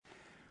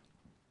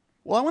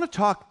Well, I want to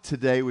talk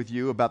today with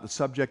you about the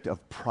subject of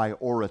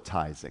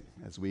prioritizing.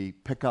 As we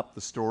pick up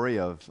the story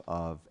of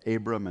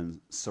Abram and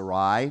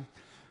Sarai,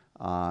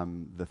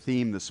 the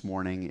theme this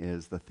morning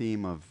is the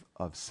theme of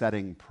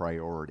setting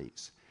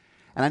priorities.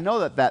 And I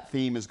know that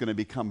theme is going to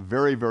become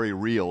very, very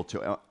real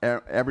to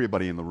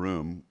everybody in the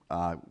room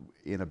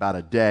in about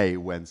a day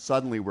when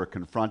suddenly we're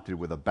confronted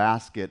with a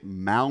basket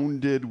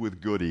mounded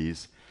with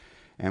goodies,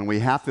 and we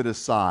have to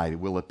decide,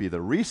 will it be the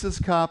Reese's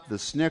Cup, the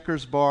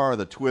Snickers bar, or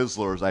the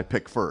Twizzlers I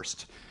pick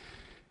first?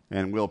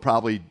 And we'll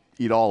probably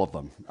eat all of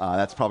them.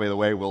 That's probably the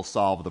way we'll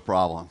solve the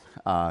problem.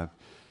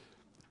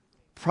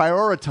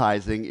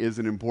 Prioritizing is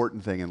an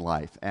important thing in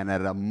life, and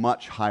at a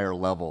much higher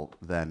level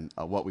than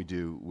what we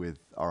do with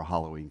our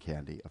Halloween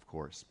candy, of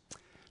course.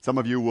 Some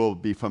of you will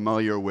be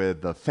familiar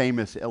with the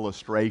famous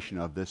illustration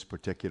of this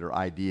particular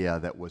idea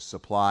that was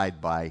supplied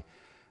by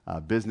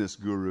business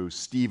guru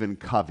Stephen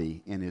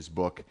Covey in his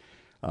book,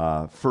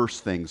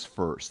 First Things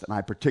First. And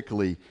I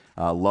particularly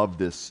love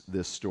this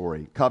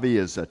story. Covey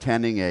is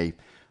attending a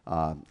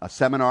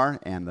seminar,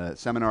 and the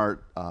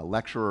seminar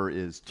lecturer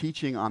is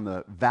teaching on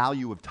the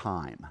value of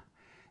time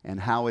and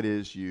how it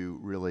is you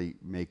really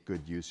make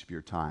good use of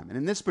your time. And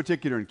in this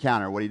particular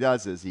encounter, what he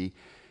does is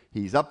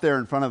he's up there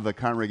in front of the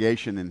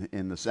congregation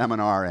in the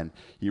seminar, and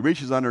he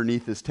reaches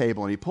underneath this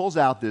table, and he pulls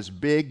out this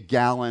big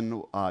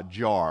gallon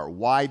jar,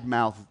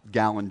 wide-mouthed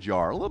gallon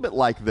jar, a little bit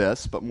like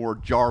this, but more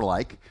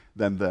jar-like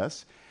than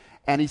this.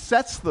 And he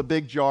sets the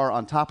big jar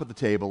on top of the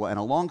table, and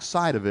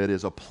alongside of it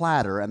is a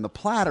platter, and the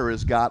platter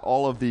has got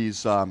all of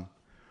these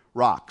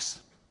rocks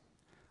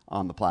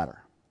on the platter.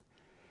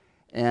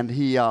 And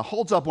he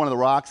holds up one of the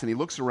rocks, and he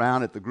looks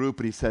around at the group,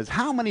 and he says,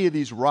 "How many of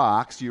these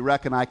rocks do you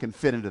reckon I can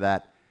fit into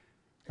that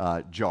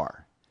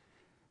jar?"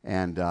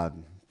 And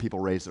people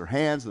raise their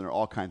hands, and there are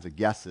all kinds of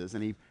guesses.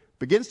 And he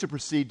begins to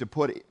proceed to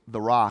put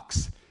the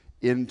rocks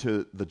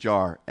into the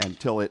jar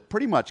until it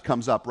pretty much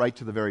comes up right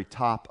to the very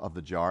top of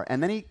the jar.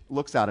 And then he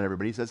looks out at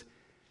everybody. He says,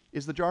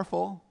 "Is the jar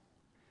full?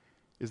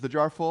 Is the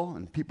jar full?"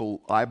 And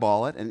people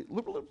eyeball it, and it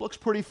looks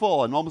pretty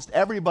full. And almost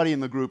everybody in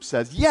the group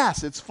says,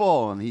 "Yes, it's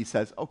full." And he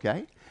says,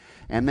 "Okay."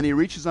 And then he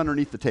reaches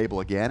underneath the table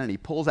again, and he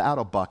pulls out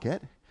a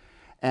bucket,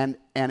 and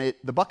the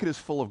bucket is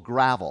full of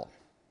gravel.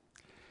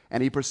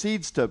 And he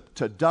proceeds to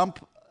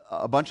dump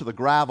a bunch of the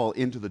gravel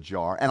into the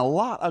jar, and a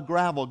lot of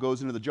gravel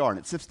goes into the jar, and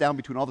it sifts down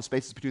between all the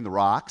spaces between the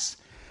rocks.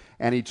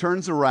 And he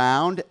turns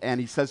around, and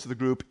he says to the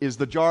group, "Is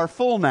the jar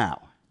full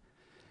now?"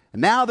 And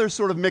now there's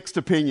sort of mixed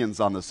opinions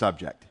on the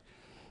subject.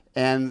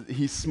 And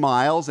he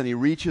smiles, and he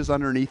reaches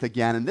underneath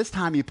again, and this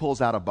time he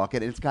pulls out a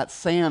bucket, and it's got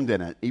sand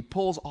in it. He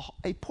pours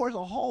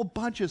a whole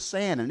bunch of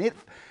sand, and it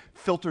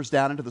filters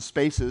down into the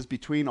spaces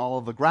between all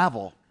of the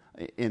gravel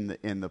in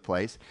the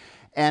place.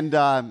 And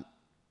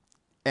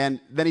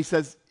then he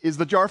says, "Is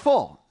the jar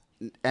full?"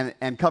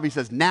 And Covey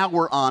says, "Now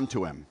we're on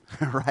to him,"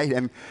 right?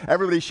 And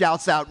everybody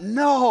shouts out,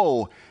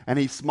 "No!" And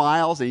he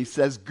smiles, and he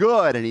says,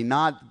 "Good." And he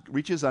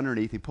reaches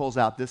underneath, he pulls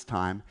out this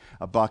time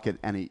a bucket,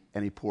 and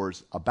he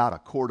pours about a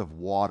quart of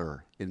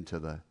water into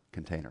the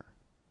container.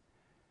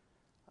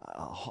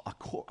 A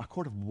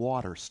quart of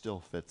water still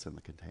fits in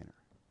the container.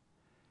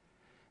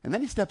 And then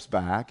he steps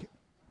back,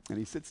 and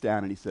he sits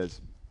down, and he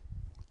says,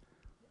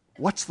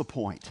 "What's the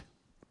point?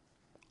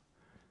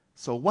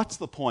 So what's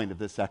the point of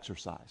this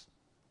exercise?"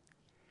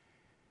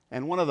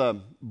 And one of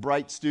the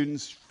bright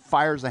students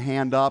fires a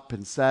hand up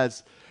and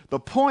says, "The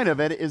point of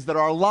it is that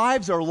our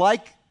lives are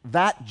like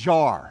that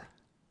jar."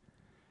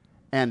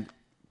 And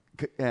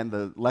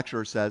the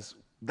lecturer says,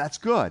 "That's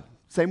good.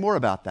 Say more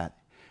about that."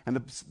 And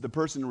the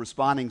person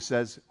responding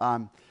says,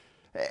 "And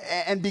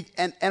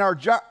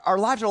our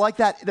lives are like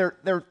that.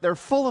 They're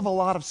full of a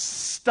lot of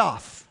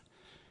stuff."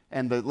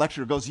 And the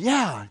lecturer goes,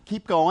 "Yeah,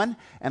 keep going."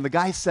 And the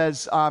guy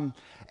says, and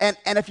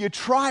if you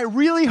try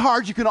really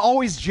hard, you can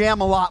always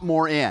jam a lot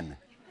more in."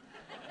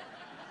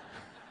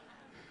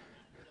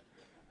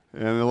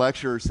 And the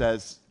lecturer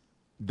says,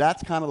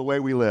 "That's kind of the way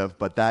we live,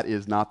 but that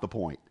is not the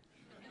point.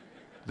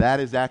 That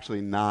is actually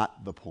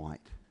not the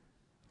point.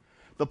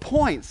 The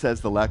point,"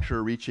 says the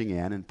lecturer, reaching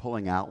in and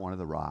pulling out one of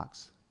the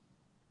rocks,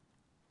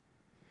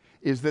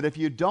 "is that if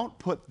you don't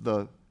put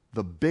the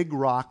big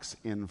rocks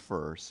in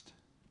first,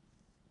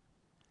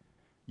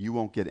 you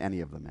won't get any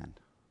of them in.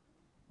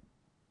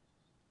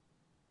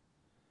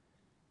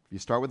 If you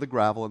start with the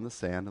gravel and the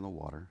sand and the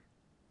water,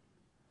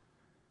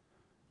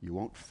 you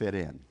won't fit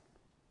in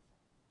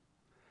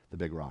the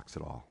big rocks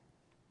at all."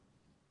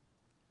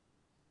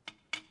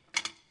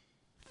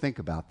 Think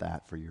about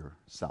that for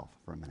yourself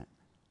for a minute.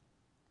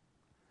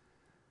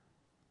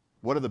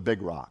 What are the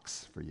big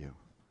rocks for you?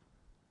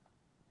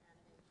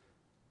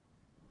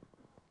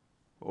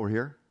 Over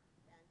here?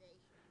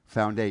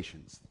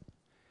 Foundations.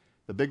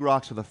 The big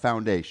rocks are the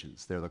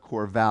foundations. They're the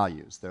core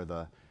values. They're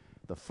the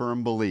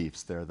firm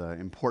beliefs. They're the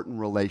important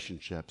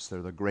relationships.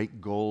 They're the great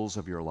goals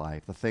of your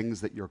life, the things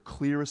that you're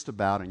clearest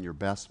about in your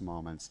best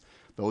moments.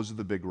 Those are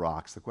the big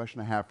rocks. The question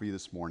I have for you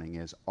this morning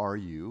is, are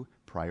you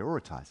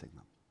prioritizing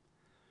them?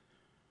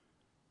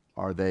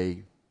 Are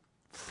they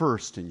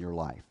first in your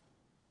life?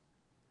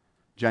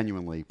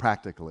 Genuinely,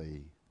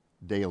 practically,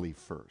 daily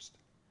first.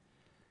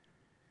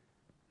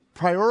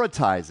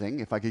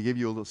 Prioritizing, if I could give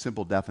you a little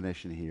simple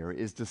definition here,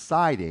 is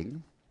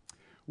deciding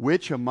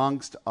which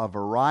amongst a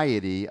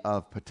variety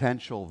of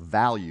potential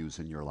values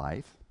in your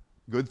life,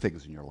 good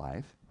things in your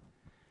life,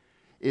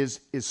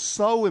 is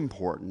so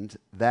important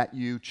that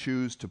you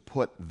choose to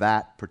put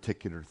that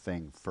particular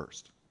thing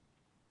first.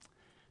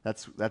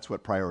 That's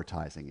what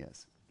prioritizing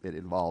is. It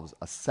involves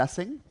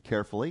assessing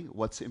carefully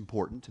what's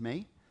important to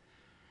me,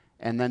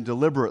 and then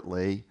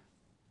deliberately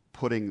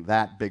putting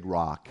that big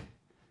rock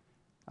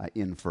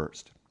in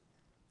first.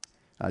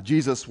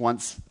 Jesus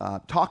once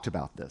talked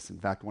about this. In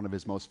fact, one of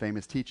his most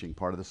famous teaching,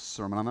 part of the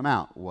Sermon on the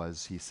Mount,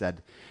 was he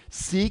said,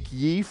 "Seek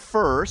ye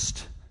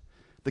first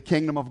the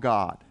kingdom of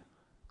God."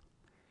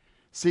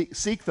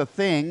 Seek the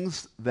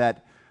things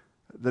that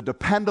the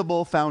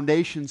dependable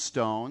foundation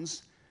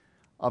stones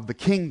of the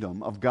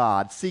kingdom of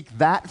God. Seek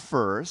that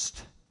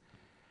first,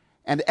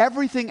 and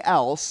everything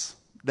else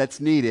that's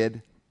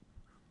needed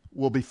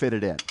will be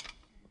fitted in,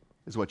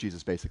 is what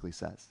Jesus basically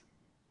says.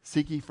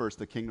 Seek ye first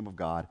the kingdom of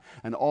God,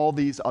 and all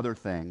these other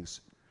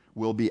things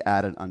will be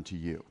added unto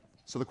you.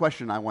 So the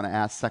question I want to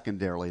ask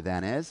secondarily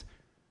then is,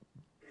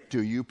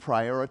 do you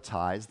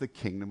prioritize the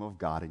kingdom of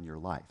God in your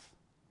life?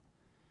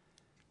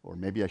 Or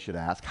maybe I should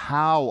ask,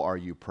 how are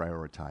you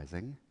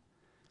prioritizing?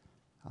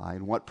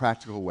 In what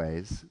practical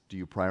ways do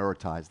you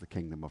prioritize the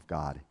kingdom of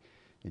God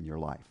in your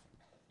life?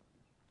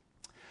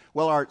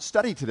 Well, our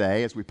study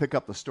today, as we pick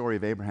up the story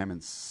of Abraham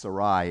and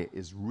Sarai,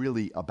 is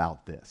really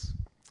about this.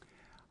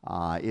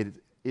 It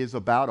is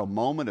about a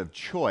moment of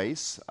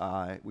choice.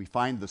 We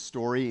find the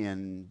story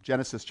in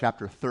Genesis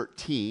chapter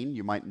 13.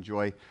 You might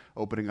enjoy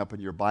opening up in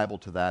your Bible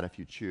to that if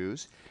you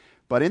choose.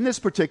 But in this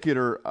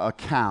particular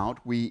account,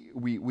 we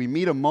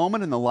meet a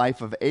moment in the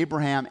life of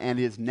Abraham and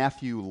his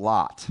nephew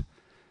Lot,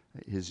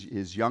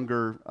 his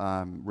younger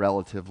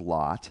relative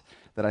Lot,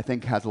 that I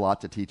think has a lot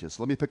to teach us.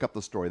 Let me pick up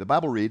the story. The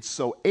Bible reads,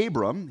 "So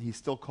Abram," he's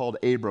still called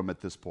Abram at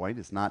this point,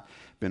 it's not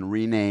been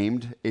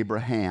renamed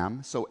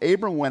Abraham. "So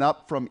Abram went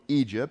up from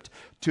Egypt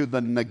to the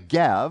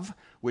Negev,"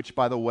 which,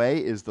 by the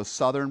way, is the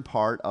southern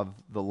part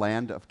of the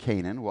land of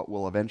Canaan, what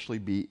will eventually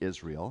be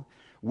Israel,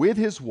 "with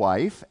his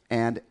wife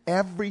and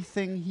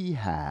everything he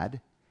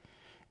had."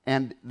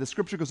 And the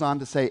scripture goes on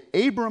to say,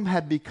 Abram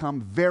had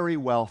become very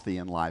wealthy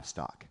in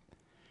livestock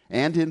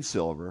and in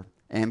silver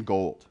and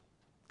gold.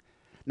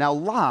 Now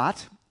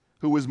Lot,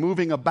 who was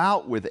moving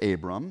about with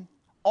Abram,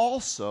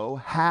 also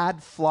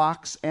had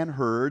flocks and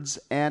herds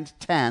and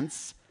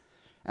tents,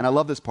 and I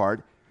love this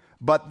part,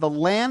 but the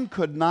land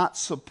could not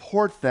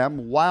support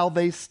them while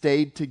they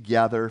stayed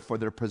together, for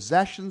their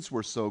possessions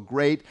were so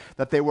great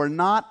that they were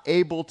not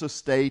able to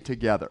stay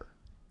together.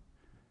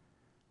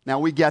 Now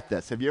we get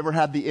this. Have you ever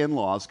had the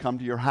in-laws come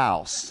to your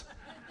house?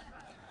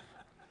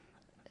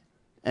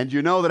 And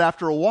you know that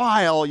after a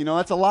while,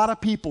 that's a lot of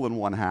people in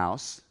one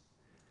house.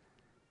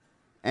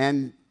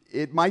 And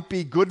it might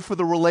be good for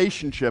the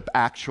relationship,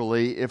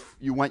 actually, if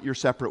you went your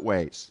separate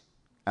ways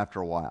after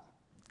a while.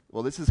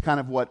 Well, this is kind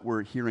of what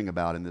we're hearing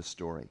about in this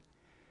story.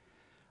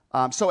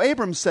 So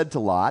Abram said to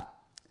Lot,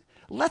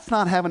 "Let's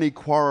not have any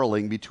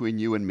quarreling between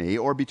you and me,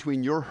 or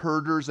between your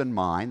herders and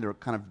mine."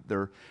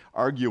 They're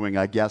arguing,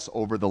 I guess,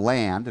 over the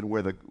land and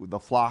where the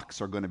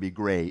flocks are going to be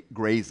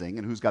grazing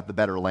and who's got the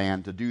better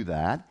land to do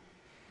that.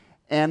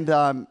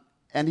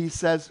 And he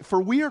says,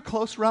 "For we are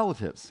close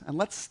relatives, and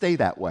let's stay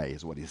that way,"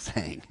 is what he's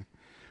saying.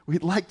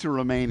 We'd like to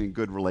remain in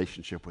good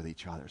relationship with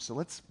each other. So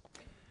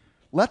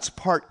let's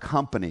part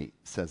company,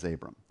 says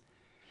Abram.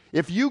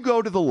 "If you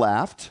go to the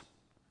left,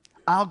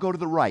 I'll go to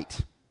the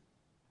right.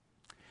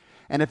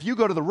 And if you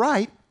go to the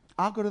right,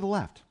 I'll go to the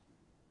left."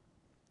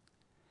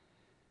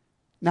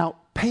 Now,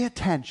 pay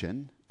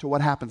attention to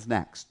what happens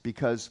next,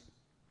 because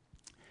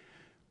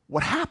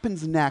what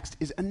happens next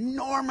is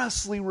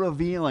enormously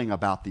revealing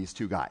about these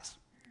two guys.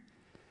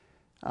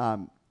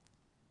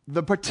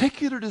 The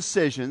particular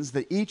decisions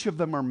that each of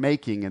them are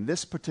making in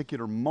this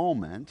particular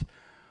moment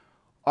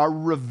are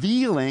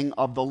revealing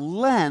of the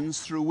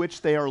lens through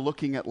which they are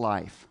looking at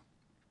life.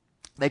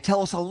 They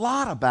tell us a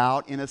lot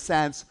about, in a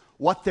sense,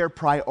 what they're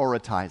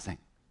prioritizing,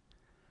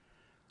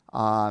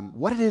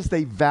 what it is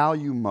they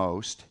value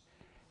most,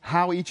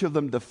 how each of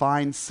them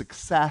defines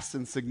success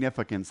and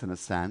significance, in a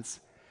sense.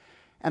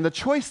 And the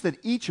choice that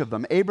each of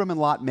them, Abram and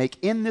Lot,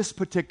 make in this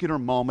particular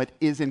moment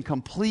is in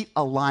complete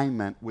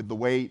alignment with the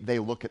way they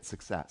look at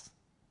success.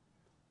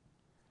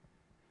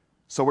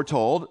 So we're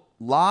told,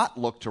 Lot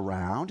looked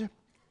around,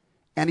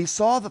 and he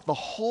saw that the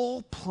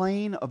whole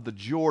plain of the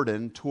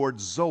Jordan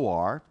towards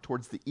Zoar,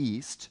 towards the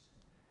east,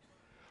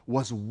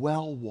 was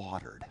well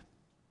watered,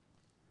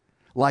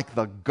 like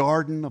the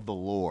garden of the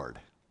Lord,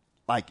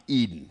 like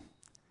Eden,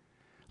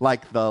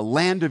 like the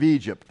land of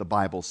Egypt, the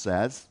Bible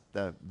says,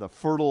 the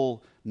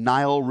fertile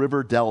Nile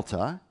River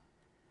Delta.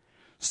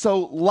 So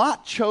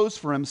Lot chose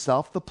for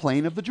himself the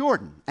plain of the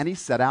Jordan, and he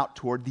set out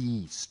toward the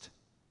east.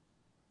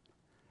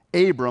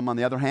 Abram, on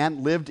the other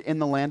hand, lived in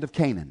the land of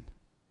Canaan,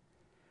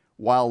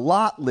 while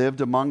Lot lived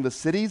among the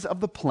cities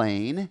of the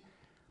plain,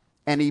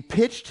 and he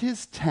pitched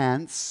his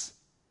tents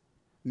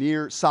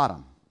near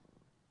Sodom.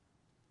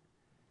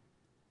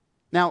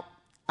 Now,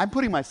 I'm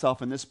putting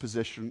myself in this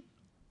position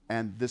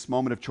and this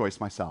moment of choice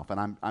myself,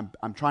 and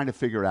I'm trying to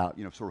figure out,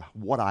 sort of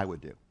what I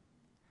would do.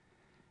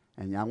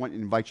 And I want to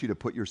invite you to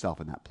put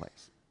yourself in that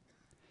place.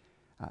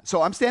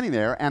 So I'm standing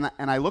there, and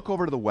I look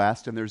over to the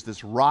west, and there's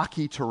this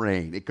rocky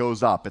terrain. It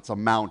goes up. It's a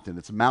mountain.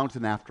 It's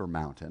mountain after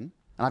mountain.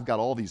 And I've got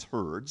all these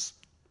herds.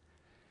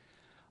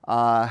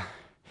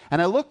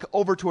 And I look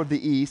over toward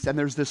the east, and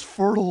there's this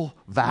fertile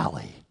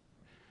valley.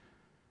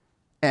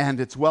 And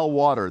it's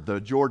well-watered.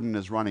 The Jordan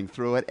is running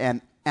through it.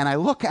 And I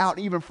look out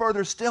even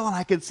further still, and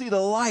I can see the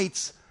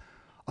lights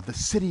of the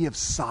city of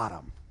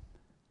Sodom.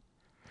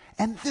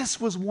 And this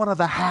was one of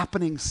the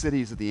happening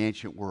cities of the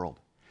ancient world.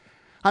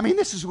 I mean,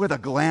 this is where the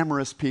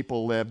glamorous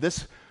people lived.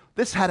 This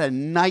had a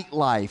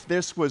nightlife.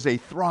 This was a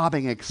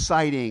throbbing,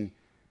 exciting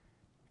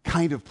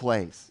kind of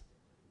place.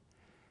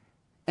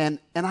 And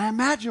I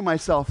imagine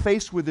myself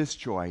faced with this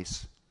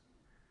choice.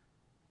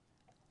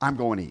 I'm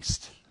going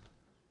east.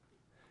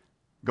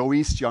 Go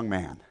east, young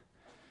man,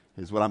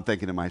 is what I'm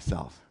thinking to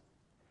myself.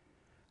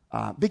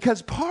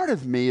 Because part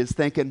of me is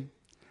thinking,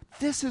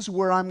 this is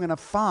where I'm going to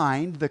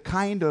find the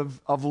kind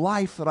of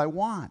life that I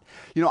want.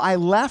 I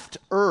left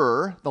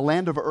Ur, the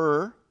land of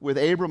Ur, with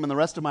Abram and the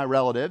rest of my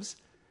relatives,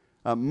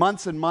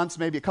 months and months,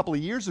 maybe a couple of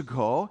years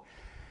ago.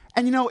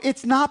 And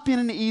it's not been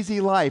an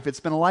easy life. It's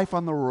been a life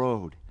on the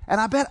road. And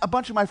I bet a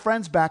bunch of my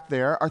friends back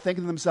there are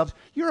thinking to themselves,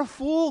 you're a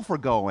fool for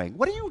going.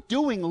 What are you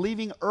doing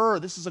leaving Ur?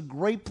 This is a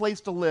great place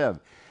to live.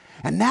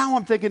 And now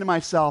I'm thinking to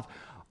myself,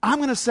 I'm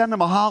going to send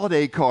them a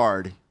holiday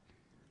card.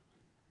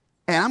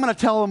 And I'm going to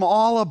tell them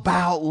all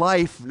about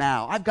life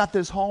now. I've got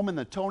this home in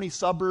the Tony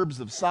suburbs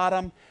of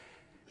Sodom,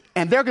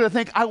 and they're going to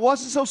think I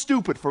wasn't so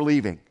stupid for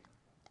leaving.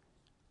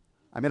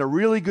 I made a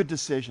really good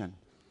decision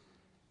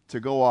to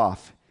go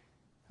off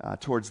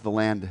towards the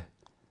land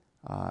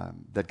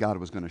that God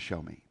was going to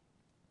show me.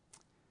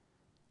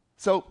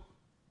 So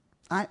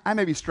I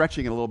may be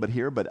stretching it a little bit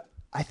here, but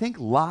I think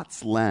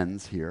Lot's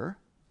lens here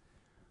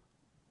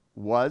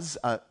was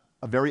a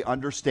very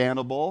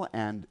understandable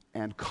and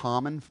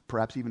common,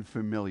 perhaps even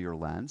familiar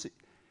lens.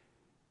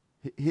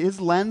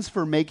 His lens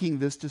for making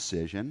this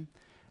decision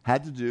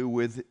had to do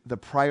with the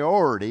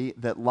priority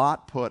that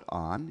Lot put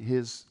on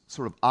his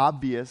sort of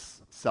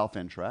obvious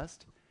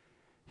self-interest,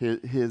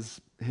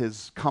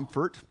 his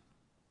comfort,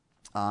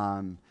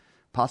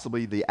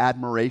 possibly the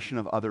admiration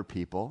of other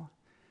people.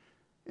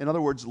 In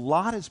other words,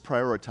 Lot is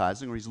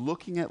prioritizing, or he's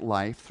looking at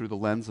life through the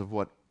lens of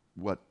what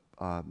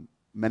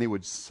many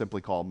would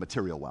simply call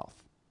material wealth.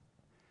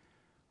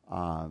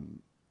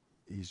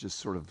 He's just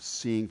sort of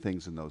seeing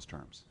things in those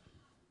terms.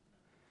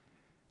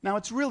 Now,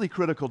 it's really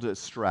critical to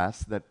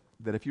stress that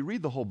if you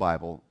read the whole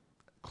Bible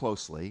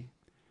closely,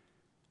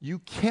 you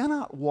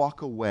cannot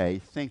walk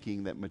away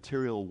thinking that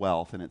material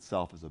wealth in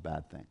itself is a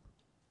bad thing.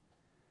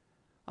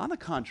 On the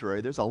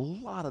contrary, there's a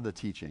lot of the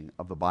teaching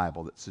of the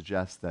Bible that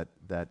suggests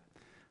that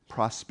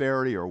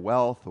prosperity or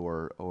wealth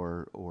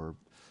or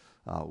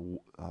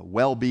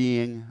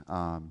well-being,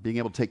 being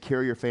able to take care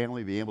of your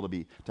family, being able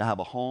to have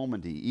a home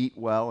and to eat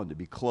well and to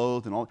be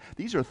clothed and all.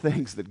 These are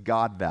things that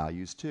God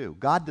values too.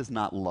 God does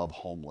not love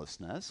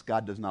homelessness.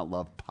 God does not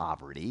love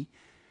poverty.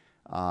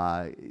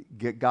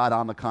 God,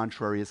 on the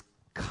contrary, is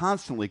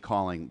constantly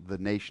calling the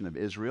nation of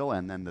Israel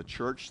and then the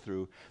church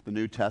through the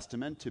New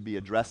Testament to be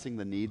addressing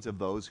the needs of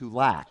those who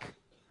lack,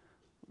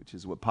 which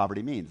is what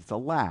poverty means. It's a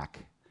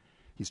lack.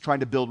 He's trying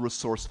to build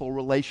resourceful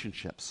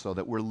relationships so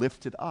that we're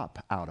lifted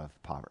up out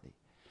of poverty.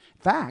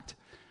 In fact,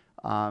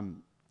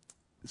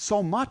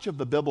 so much of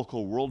the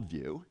biblical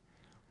worldview,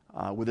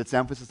 with its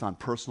emphasis on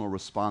personal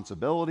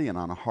responsibility and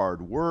on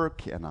hard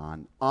work and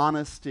on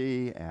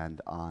honesty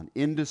and on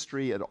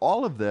industry, and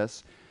all of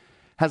this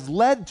has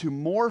led to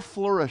more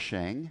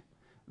flourishing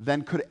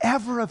than could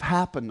ever have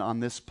happened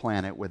on this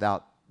planet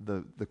without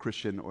the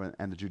Christian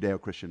and the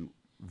Judeo-Christian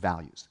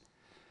values.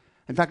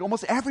 In fact,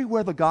 almost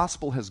everywhere the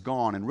gospel has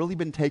gone and really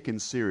been taken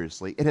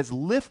seriously, it has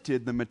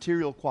lifted the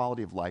material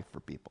quality of life for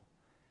people.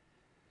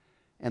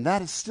 And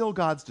that is still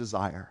God's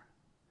desire.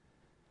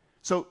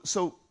 So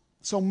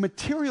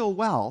material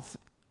wealth,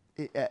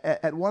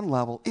 at one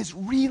level, is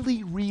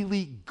really,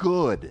 really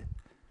good,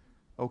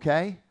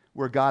 okay,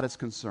 where God is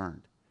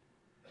concerned.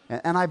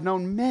 And I've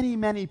known many,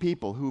 many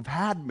people who've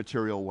had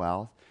material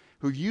wealth,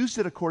 who've used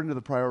it according to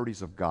the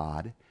priorities of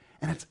God,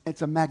 and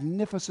it's a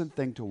magnificent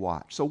thing to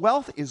watch. So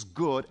wealth is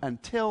good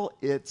until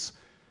it's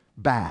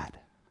bad.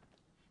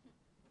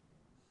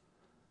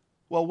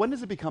 Well, when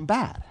does it become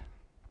bad?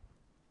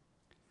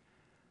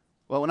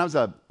 Well, when I was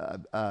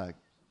a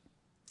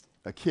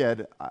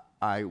kid,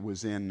 I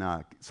was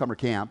in summer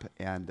camp,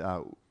 and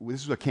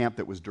this was a camp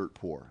that was dirt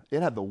poor.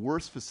 It had the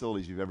worst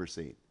facilities you've ever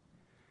seen.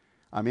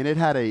 I mean,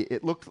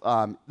 it looked,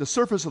 the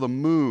surface of the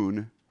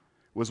moon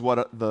was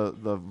what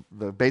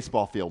the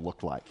baseball field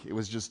looked like. It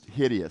was just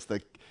hideous.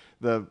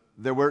 There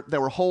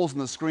were holes in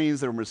the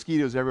screens, there were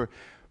mosquitoes everywhere.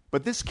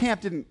 But this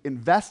camp didn't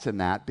invest in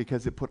that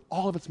because it put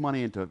all of its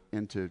money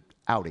into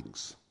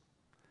outings.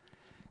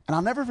 And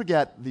I'll never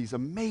forget these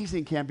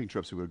amazing camping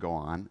trips we would go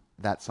on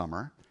that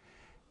summer.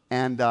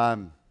 And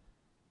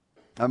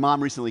I My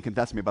mom recently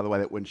confessed to me, by the way,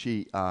 that when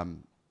she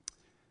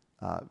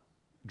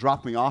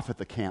dropped me off at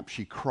the camp,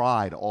 she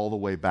cried all the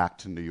way back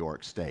to New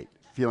York State,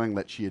 feeling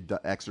that she had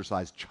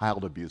exercised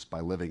child abuse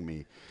by leaving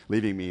me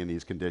in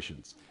these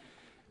conditions.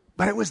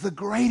 But it was the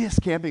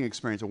greatest camping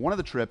experience. And one of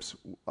the trips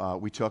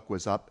we took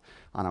was up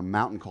on a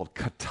mountain called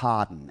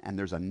Katahdin, and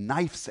there's a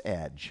knife's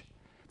edge.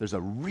 There's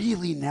a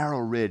really narrow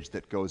ridge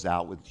that goes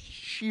out with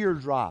sheer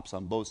drops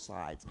on both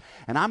sides.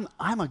 And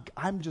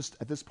I'm just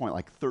at this point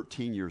like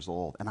 13 years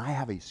old, and I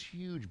have a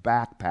huge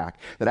backpack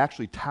that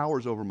actually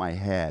towers over my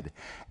head,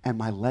 and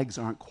my legs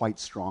aren't quite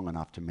strong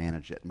enough to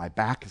manage it. My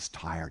back is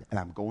tired, and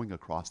I'm going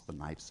across the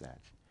knife's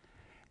edge.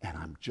 And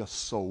I'm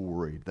just so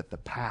worried that the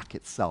pack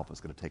itself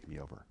is going to take me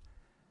over.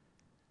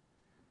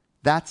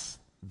 That's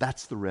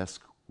the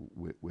risk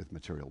with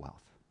material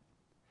wealth.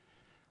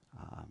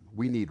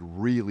 We need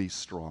really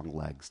strong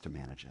legs to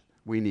manage it.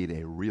 We need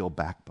a real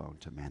backbone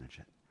to manage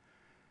it.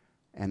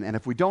 And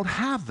if we don't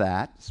have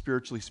that,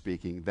 spiritually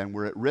speaking, then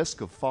we're at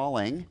risk of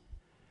falling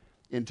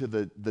into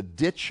the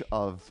ditch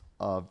of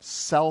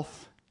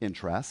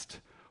self-interest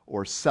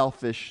or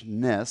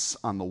selfishness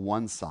on the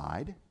one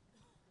side.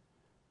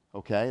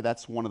 Okay,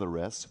 that's one of the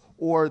risks.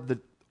 Or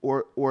the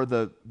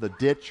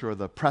ditch or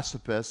the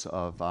precipice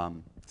of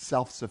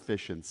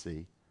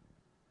self-sufficiency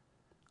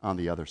on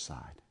the other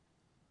side.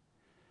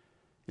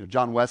 You know,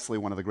 John Wesley,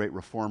 one of the great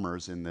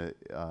reformers out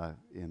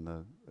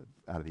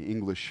of the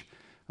English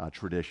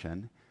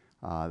tradition,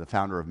 the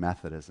founder of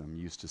Methodism,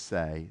 used to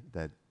say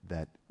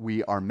that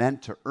we are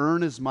meant to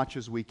earn as much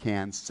as we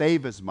can,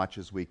 save as much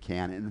as we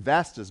can,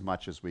 invest as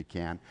much as we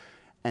can,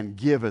 and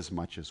give as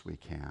much as we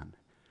can.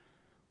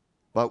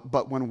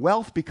 But when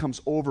wealth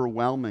becomes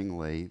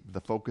overwhelmingly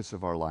the focus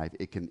of our life,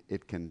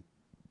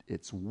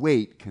 its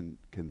weight can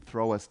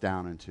throw us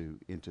down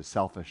into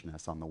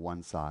selfishness on the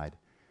one side,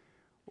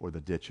 or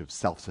the ditch of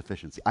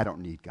self-sufficiency. I don't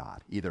need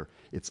God. Either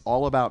it's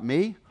all about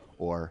me,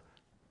 or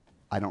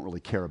I don't really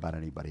care about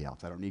anybody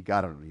else. I don't need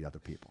God. I don't need other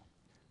people.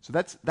 So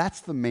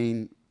that's the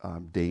main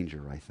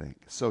danger, I think.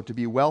 So to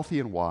be wealthy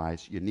and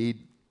wise, you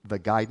need the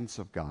guidance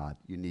of God.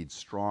 You need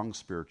strong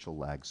spiritual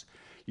legs.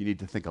 You need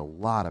to think a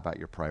lot about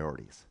your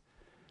priorities.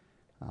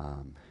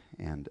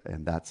 And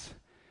that's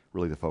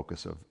really the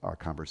focus of our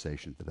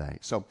conversation today.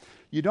 So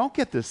you don't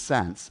get this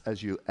sense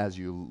as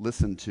you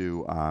listen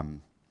to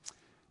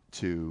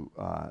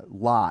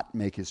Lot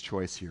make his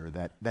choice here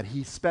that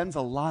he spends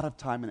a lot of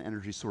time and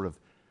energy sort of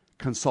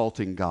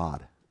consulting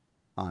God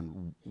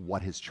on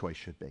what his choice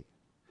should be.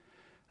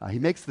 He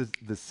makes the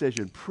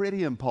decision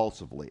pretty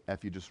impulsively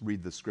if you just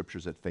read the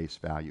scriptures at face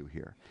value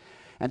here.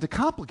 And to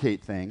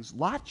complicate things,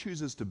 Lot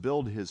chooses to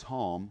build his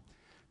home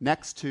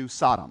next to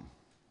Sodom,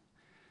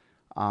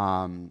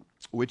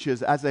 which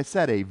is, as I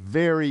said, a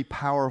very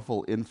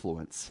powerful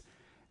influence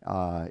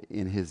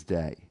in his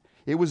day.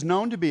 It was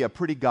known to be a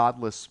pretty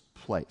godless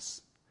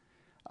place.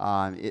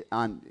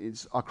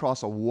 It's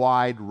across a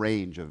wide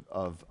range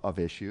of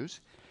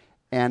issues.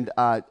 And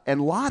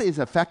Lot is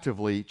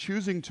effectively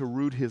choosing to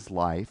root his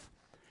life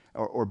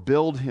or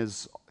build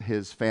his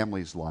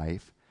family's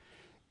life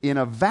in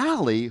a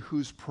valley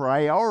whose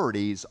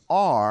priorities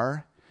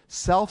are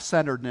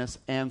self-centeredness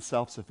and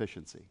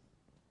self-sufficiency.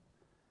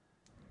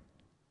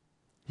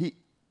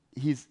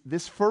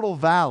 This fertile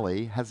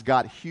valley has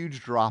got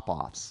huge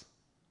drop-offs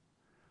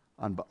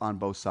on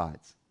both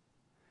sides.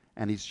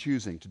 And he's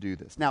choosing to do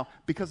this. Now,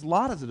 because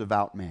Lot is a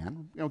devout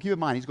man, keep in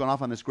mind, he's going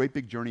off on this great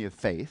big journey of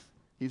faith.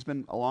 He's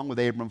been, along with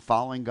Abram,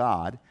 following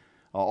God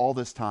all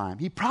this time.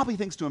 He probably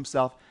thinks to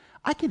himself,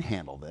 I can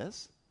handle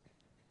this.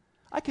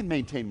 I can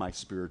maintain my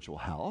spiritual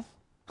health.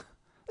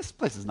 This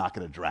place is not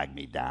going to drag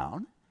me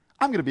down.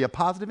 I'm going to be a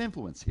positive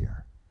influence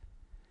here.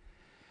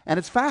 And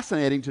it's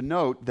fascinating to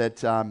note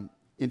that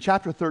in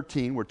chapter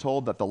 13, we're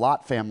told that the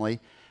Lot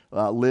family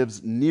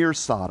lives near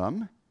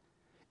Sodom.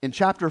 In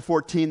chapter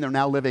 14, they're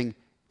now living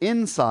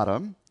in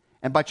Sodom.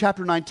 And by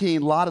chapter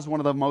 19, Lot is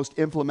one of the most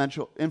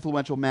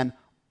influential men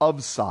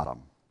of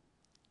Sodom.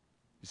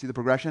 You see the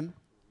progression?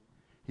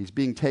 He's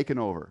being taken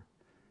over.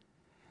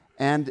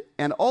 And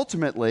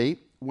ultimately,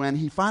 when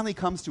he finally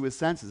comes to his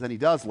senses, and he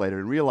does later,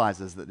 and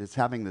realizes that it's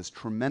having this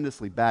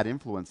tremendously bad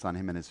influence on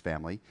him and his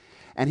family,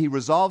 and he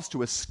resolves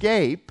to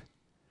escape,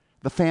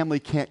 the family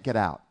can't get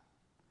out.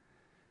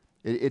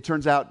 It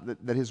turns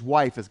out that his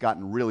wife has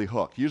gotten really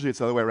hooked. Usually it's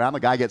the other way around.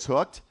 The guy gets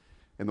hooked,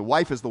 and the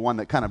wife is the one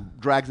that kind of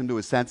drags him to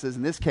his senses.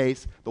 In this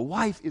case, the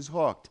wife is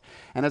hooked.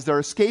 And as they're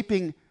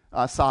escaping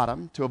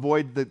Sodom to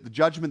avoid the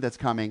judgment that's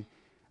coming,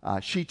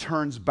 she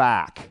turns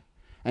back.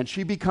 And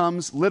she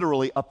becomes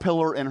literally a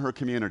pillar in her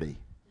community.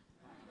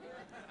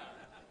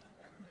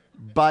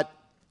 But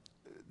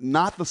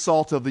not the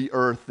salt of the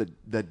earth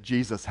that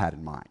Jesus had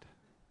in mind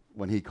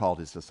when he called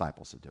his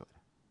disciples to do it.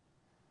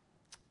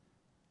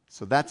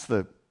 So that's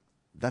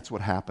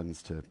what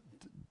happens to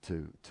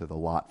the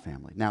Lot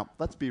family. Now,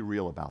 let's be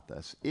real about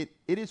this. It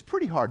is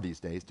pretty hard these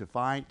days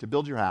to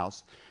build your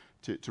house,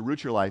 to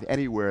root your life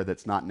anywhere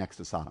that's not next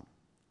to Sodom.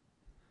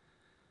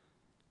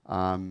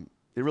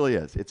 It really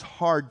is. It's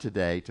hard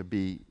today to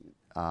be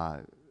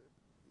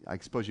I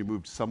suppose you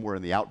moved somewhere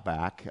in the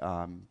outback,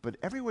 but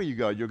everywhere you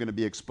go, you're going to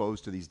be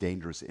exposed to these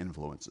dangerous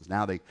influences.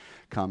 Now they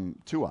come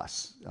to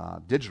us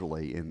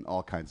digitally in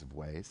all kinds of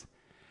ways.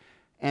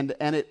 And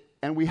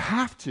we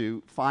have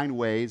to find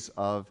ways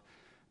of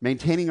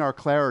maintaining our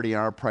clarity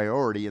and our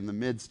priority in the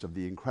midst of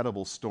the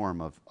incredible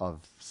storm of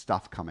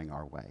stuff coming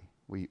our way.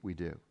 We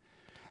do.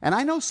 And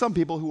I know some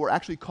people who are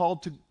actually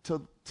called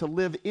to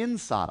live in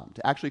Sodom,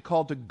 to actually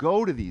called to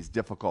go to these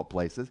difficult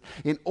places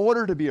in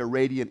order to be a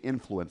radiant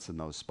influence in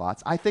those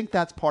spots. I think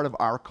that's part of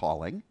our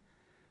calling,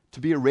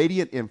 to be a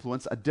radiant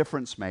influence, a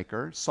difference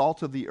maker,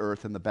 salt of the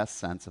earth in the best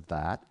sense of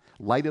that,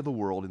 light of the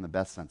world in the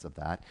best sense of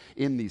that,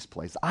 in these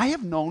places. I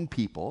have known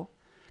people,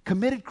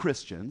 committed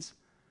Christians,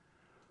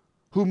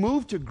 who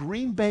moved to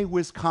Green Bay,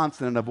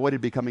 Wisconsin and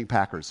avoided becoming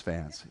Packers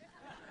fans.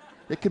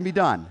 It can be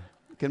done.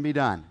 It can be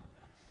done.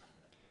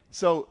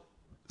 So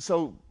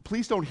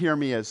please don't hear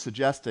me as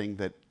suggesting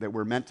that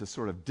we're meant to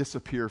sort of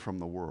disappear from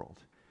the world.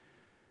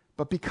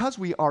 But because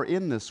we are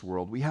in this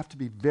world, we have to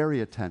be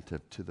very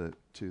attentive to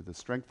the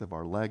strength of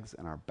our legs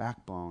and our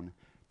backbone,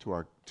 to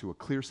a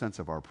clear sense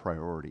of our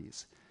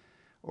priorities,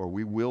 or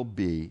we will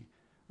be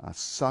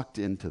sucked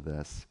into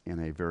this in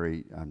a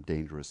very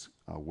dangerous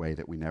way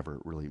that we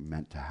never really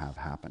meant to have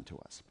happen to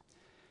us.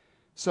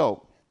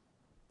 So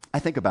I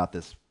think about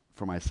this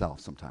for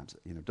myself sometimes.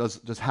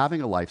 Does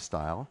having a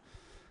lifestyle,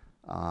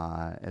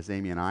 as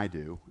Amy and I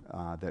do,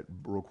 that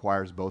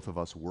requires both of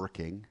us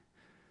working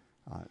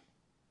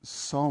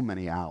so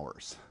many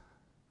hours,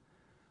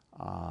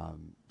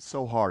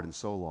 so hard and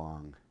so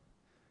long,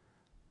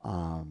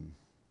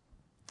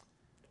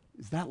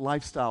 is that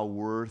lifestyle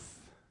worth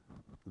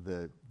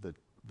the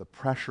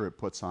pressure it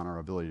puts on our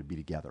ability to be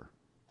together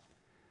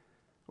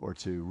or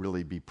to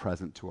really be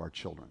present to our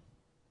children?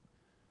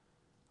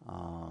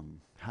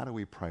 How do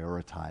we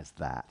prioritize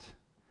that?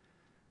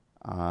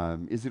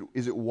 Is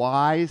it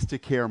wise to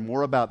care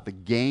more about the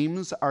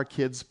games our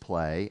kids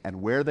play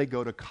and where they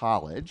go to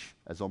college,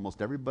 as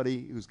almost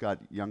everybody who's got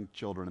young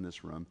children in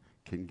this room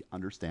can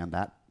understand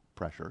that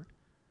pressure?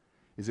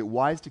 Is it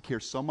wise to care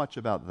so much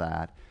about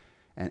that,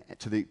 and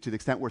to the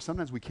extent where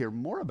sometimes we care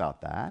more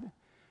about that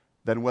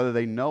than whether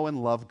they know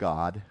and love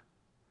God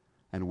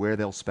and where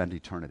they'll spend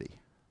eternity?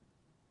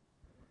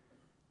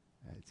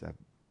 It's a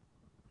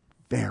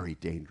very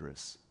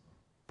dangerous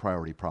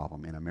priority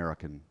problem in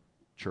American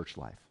church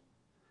life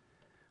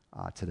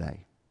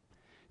today.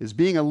 Is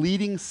being a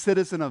leading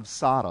citizen of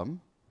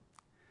Sodom,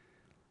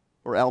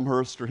 or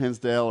Elmhurst, or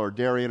Hinsdale, or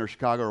Darien, or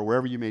Chicago, or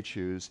wherever you may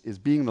choose, is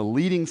being the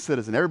leading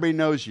citizen, everybody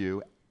knows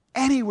you,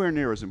 anywhere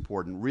near as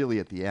important, really,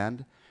 at the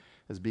end,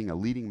 as being a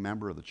leading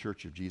member of the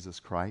Church of Jesus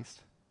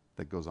Christ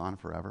that goes on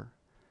forever?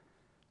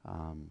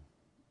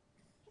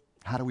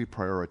 How do we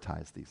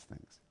prioritize these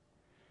things?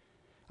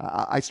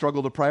 I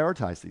struggle to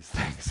prioritize these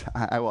things.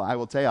 I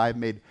will tell you, I've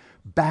made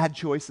bad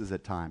choices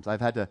at times.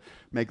 I've had to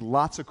make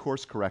lots of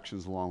course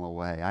corrections along the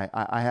way.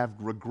 I have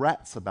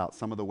regrets about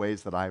some of the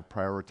ways that I've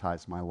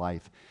prioritized my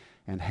life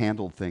and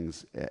handled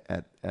things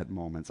at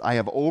moments. I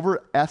have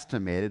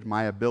overestimated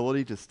my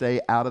ability to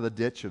stay out of the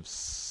ditch of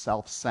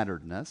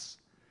self-centeredness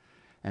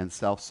and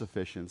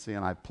self-sufficiency,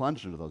 and I've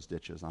plunged into those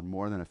ditches on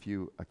more than a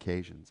few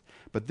occasions.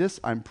 But this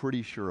I'm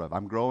pretty sure of.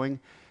 I'm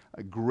growing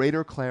a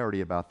greater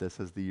clarity about this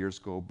as the years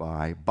go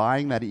by,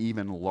 buying that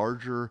even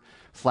larger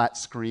flat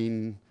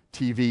screen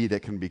TV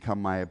that can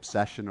become my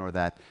obsession, or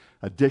that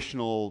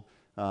additional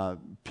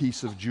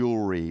piece of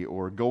jewelry,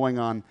 or going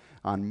on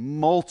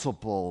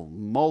multiple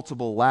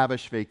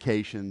lavish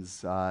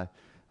vacations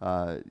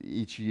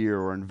each year,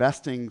 or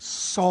investing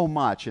so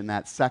much in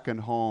that second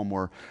home,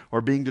 or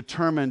being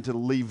determined to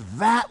leave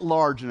that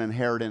large an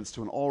inheritance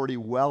to an already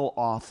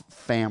well-off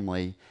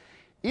family,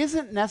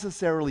 isn't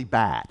necessarily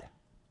bad.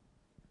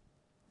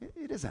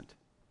 It isn't.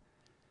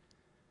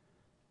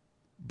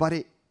 But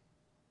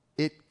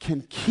it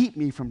can keep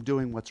me from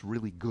doing what's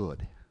really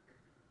good.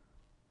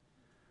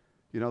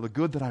 The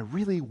good that I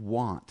really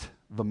want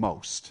the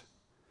most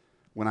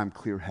when I'm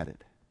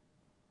clear-headed.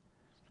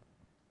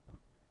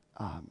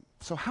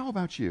 So how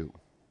about you?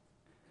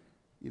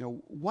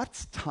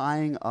 What's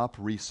tying up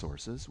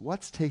resources?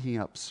 What's taking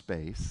up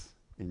space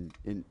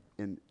in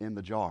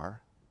the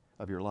jar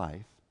of your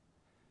life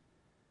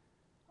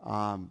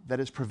that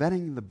is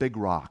preventing the big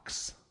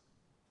rocks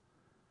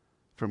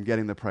from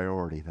getting the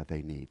priority that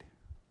they need?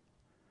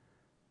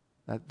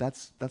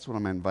 That's what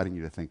I'm inviting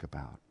you to think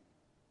about.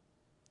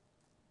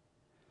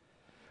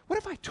 What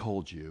if I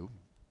told you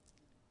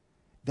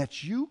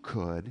that you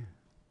could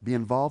be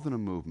involved in a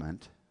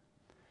movement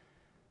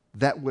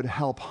that would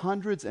help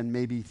hundreds and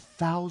maybe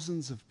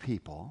thousands of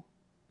people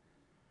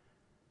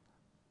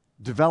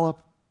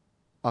develop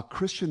a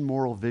Christian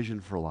moral vision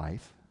for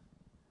life,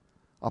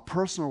 a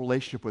personal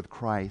relationship with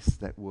Christ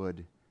that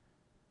would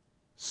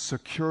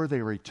secure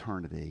their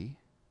eternity,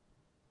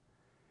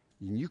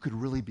 and you could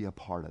really be a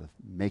part of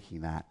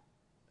making that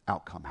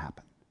outcome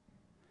happen?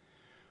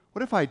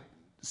 What if I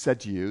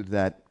said to you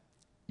that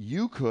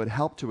you could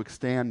help to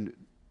extend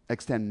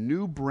extend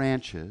new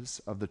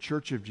branches of the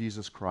Church of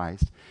Jesus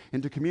Christ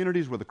into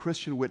communities where the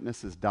Christian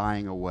witness is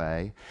dying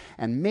away,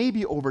 and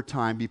maybe over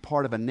time be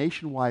part of a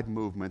nationwide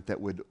movement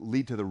that would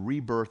lead to the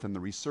rebirth and the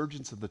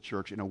resurgence of the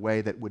church in a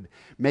way that would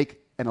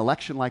make an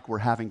election like we're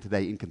having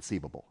today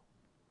inconceivable,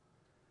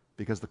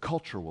 because the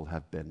culture will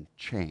have been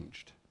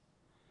changed.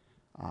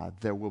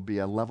 There will be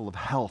a level of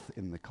health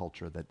in the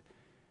culture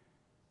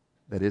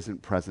that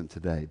isn't present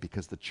today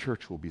because the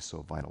church will be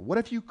so vital. What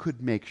if you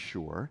could make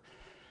sure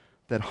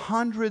that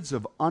hundreds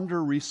of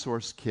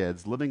under-resourced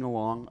kids living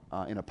along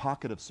in a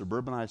pocket of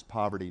suburbanized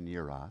poverty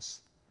near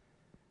us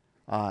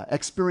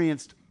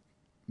experienced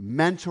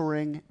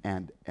mentoring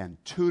and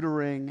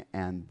tutoring,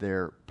 and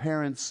their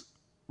parents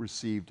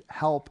received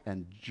help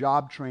and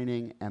job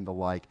training and the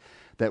like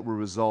that would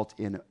result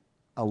in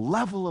a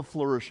level of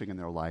flourishing in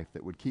their life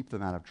that would keep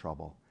them out of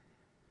trouble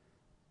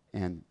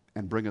and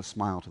bring a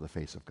smile to the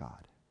face of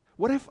God?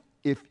 What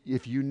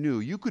if you knew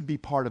you could be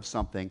part of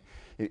something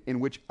in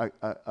which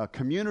a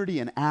community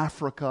in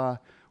Africa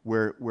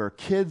where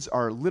kids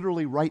are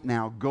literally right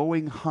now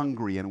going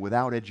hungry and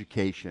without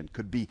education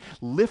could be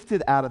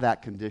lifted out of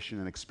that condition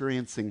and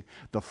experiencing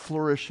the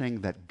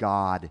flourishing that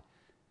God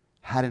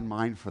had in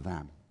mind for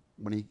them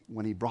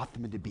when he brought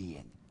them into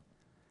being?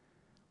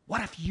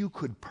 What if you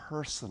could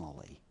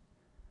personally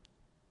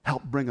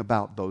help bring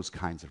about those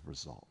kinds of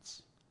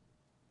results?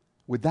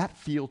 Would that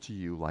feel to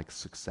you like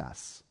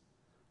success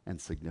and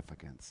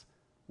significance?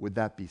 Would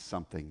that be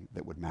something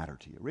that would matter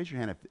to you? Raise your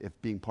hand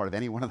if being part of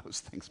any one of those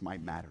things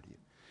might matter to you.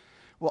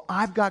 Well,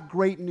 I've got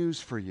great news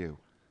for you,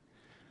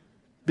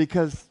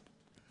 because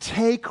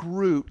Take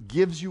Root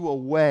gives you a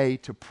way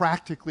to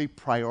practically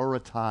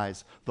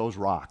prioritize those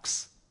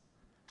rocks.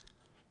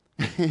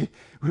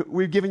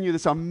 We've given you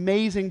this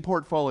amazing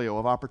portfolio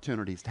of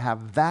opportunities to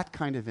have that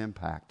kind of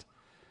impact,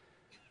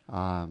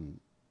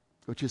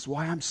 which is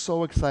why I'm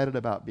so excited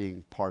about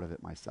being part of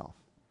it myself.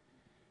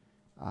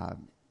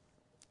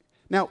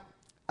 Now,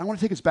 I want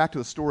to take us back to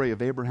the story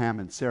of Abraham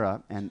and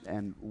Sarah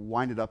and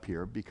wind it up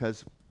here,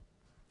 because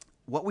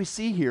what we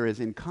see here is,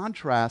 in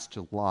contrast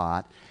to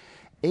Lot,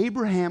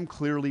 Abraham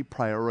clearly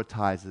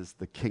prioritizes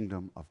the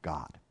kingdom of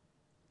God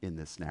in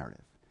this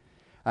narrative.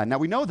 Now,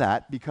 we know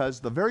that because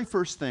the very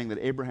first thing that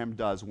Abraham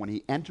does when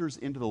he enters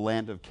into the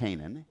land of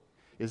Canaan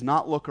is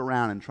not look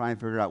around and try and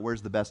figure out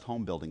where's the best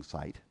home building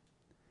site.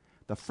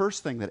 The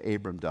first thing that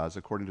Abram does,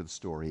 according to the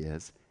story,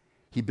 is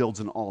he builds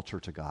an altar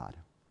to God.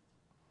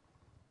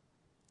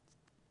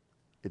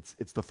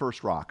 It's the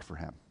first rock for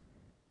him.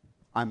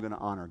 I'm going to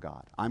honor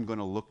God. I'm going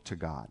to look to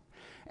God.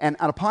 And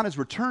upon his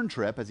return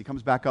trip, as he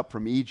comes back up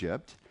from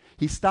Egypt,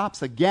 he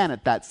stops again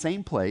at that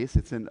same place.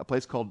 It's in a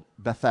place called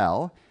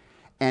Bethel.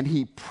 And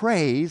he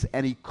prays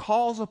and he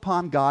calls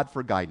upon God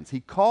for guidance.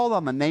 He called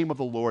on the name of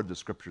the Lord, the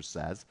scripture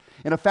says.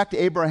 In effect,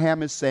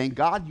 Abraham is saying,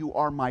 God, you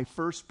are my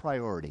first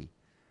priority.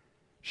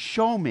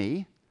 Show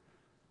me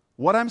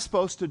what I'm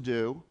supposed to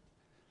do,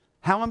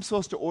 how I'm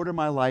supposed to order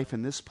my life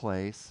in this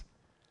place,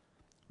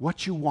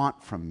 what you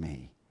want from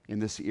me in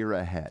this era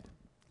ahead.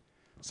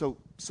 So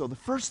the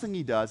first thing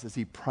he does is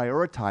he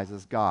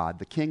prioritizes God,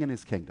 the king and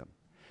his kingdom.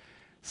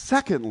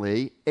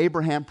 Secondly,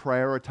 Abraham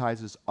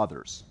prioritizes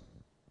others.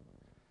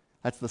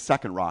 That's the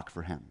second rock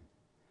for him.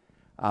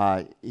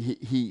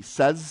 He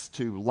says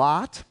to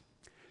Lot,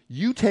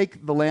 you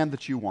take the land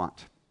that you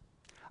want.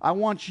 I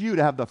want you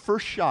to have the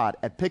first shot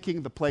at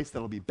picking the place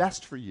that will be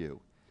best for you.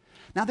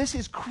 Now, this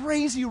is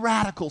crazy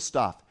radical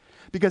stuff,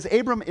 because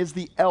Abram is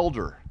the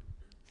elder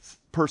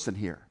person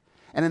here.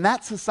 And in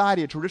that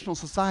society, a traditional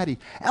society,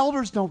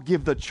 elders don't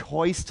give the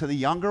choice to the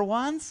younger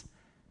ones.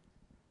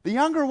 The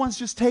younger ones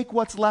just take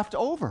what's left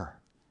over.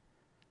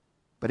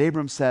 But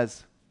Abram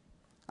says,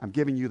 I'm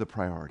giving you the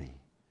priority.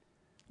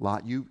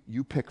 Lot,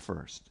 you pick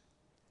first.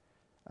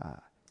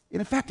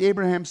 In effect,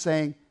 Abraham's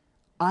saying,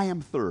 I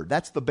am third.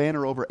 That's the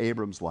banner over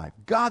Abram's life.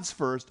 God's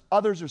first,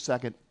 others are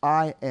second,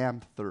 I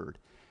am third.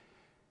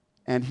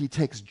 And he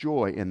takes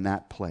joy in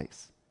that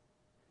place.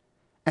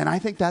 And I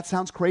think that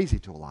sounds crazy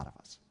to a lot of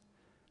us.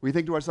 We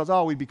think to ourselves,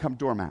 oh, we become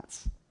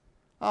doormats.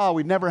 Oh,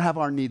 we'd never have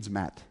our needs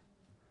met.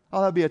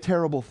 Oh, that'd be a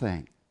terrible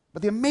thing.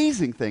 But the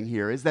amazing thing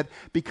here is that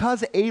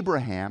because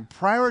Abraham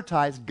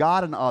prioritized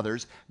God and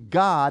others,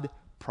 God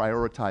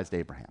prioritized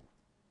Abraham.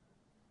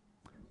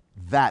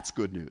 That's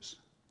good news,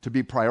 to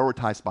be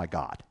prioritized by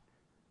God.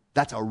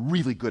 That's a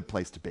really good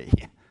place to be,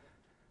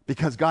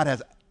 because God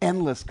has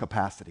endless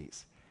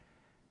capacities.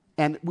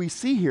 And we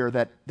see here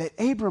that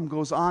Abram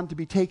goes on to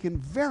be taken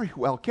very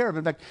well care of.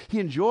 In fact, he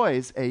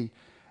enjoys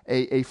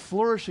a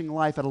flourishing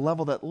life at a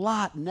level that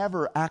Lot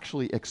never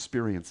actually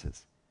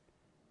experiences.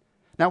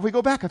 Now, if we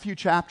go back a few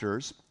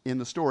chapters in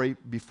the story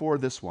before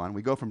this one,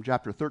 we go from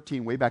chapter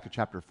 13 way back to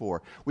chapter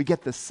 4, we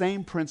get the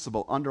same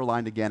principle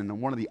underlined again in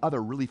one of the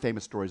other really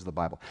famous stories of the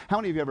Bible. How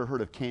many of you ever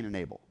heard of Cain and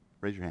Abel?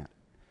 Raise your hand.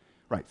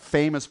 Right,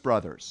 famous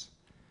brothers.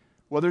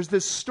 Well, there's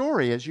this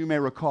story, as you may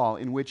recall,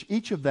 in which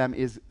each of them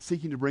is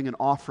seeking to bring an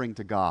offering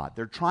to God.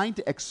 They're trying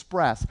to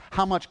express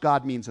how much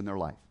God means in their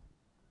life.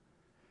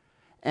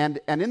 And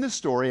in this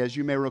story, as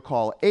you may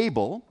recall,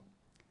 Abel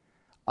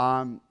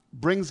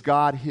brings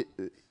God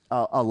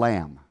a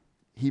lamb.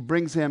 He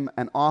brings him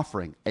an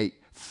offering, a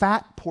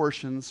fat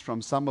portions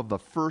from some of the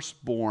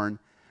firstborn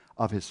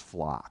of his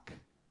flock.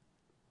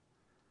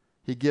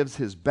 He gives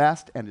his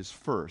best and his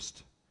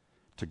first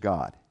to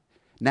God.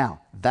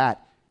 Now,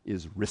 that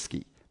is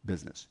risky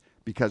business,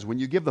 because when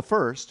you give the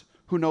first,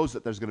 who knows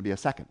that there's going to be a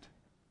second?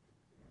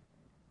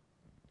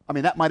 I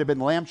mean, that might have been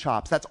lamb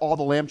chops. That's all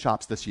the lamb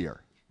chops this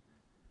year.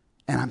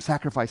 And I'm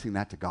sacrificing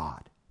that to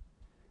God.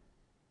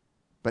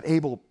 But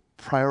Abel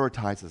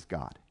prioritizes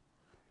God.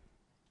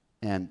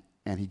 And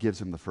he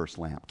gives him the first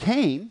lamb.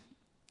 Cain,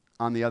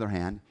 on the other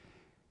hand,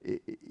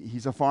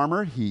 he's a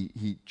farmer.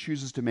 He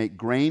chooses to make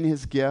grain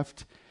his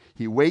gift.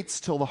 He waits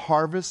till the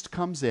harvest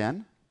comes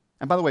in.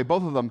 And by the way,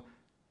 both of them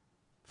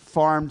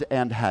farmed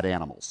and had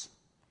animals.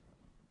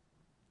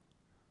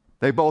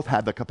 They both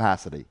had the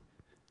capacity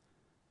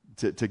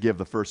to give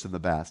the first and the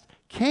best.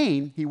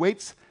 Cain, he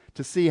waits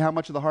to see how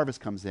much of the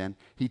harvest comes in.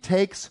 He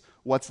takes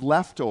what's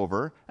left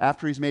over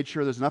after he's made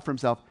sure there's enough for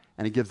himself,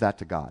 and he gives that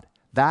to God.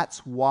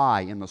 That's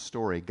why in the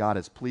story God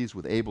is pleased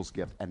with Abel's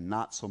gift and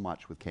not so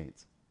much with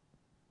Cain's.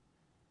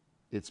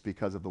 It's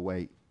because of the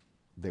way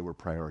they were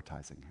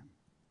prioritizing him.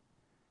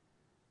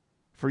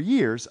 For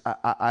years,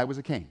 I was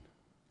a Cain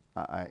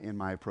in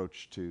my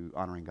approach to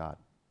honoring God.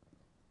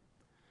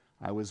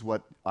 I was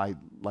what I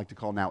like to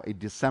call now a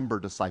December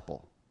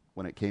disciple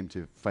when it came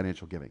to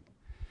financial giving.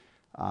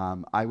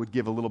 I would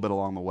give a little bit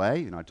along the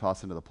way, I'd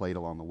toss into the plate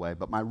along the way,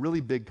 but my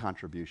really big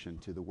contribution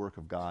to the work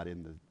of God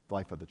in the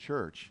life of the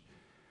church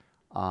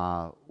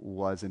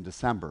was in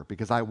December,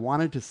 because I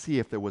wanted to see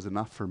if there was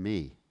enough for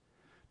me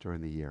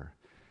during the year.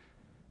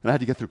 And I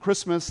had to get through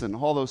Christmas and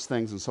all those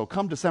things, and so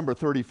come December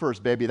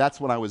 31st, baby, that's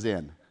when I was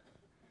in.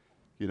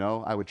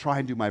 I would try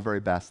and do my very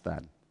best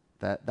then.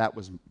 That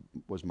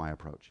was my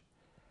approach.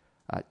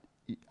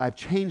 I've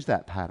changed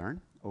that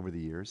pattern over the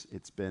years.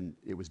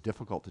 It was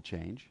difficult to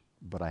change,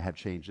 but I have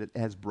changed it. It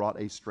has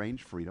brought a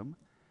strange freedom.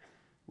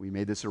 We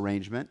made this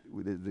arrangement.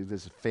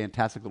 This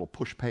fantastic little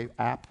push pay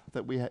app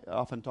that we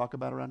often talk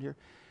about around here.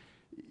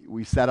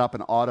 We set up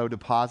an auto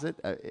deposit,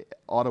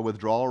 auto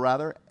withdrawal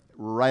rather,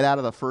 right out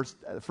of the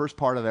first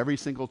part of every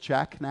single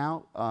check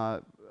now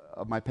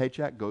of my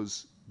paycheck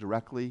goes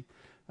directly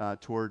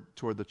toward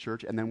the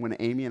church. And then when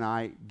Amy and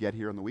I get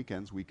here on the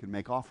weekends, we can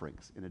make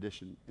offerings in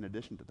addition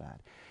to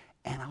that.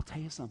 And I'll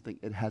tell you something,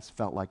 it has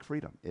felt like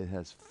freedom. It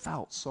has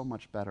felt so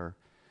much better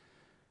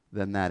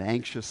than that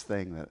anxious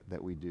thing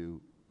that we do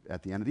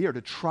at the end of the year,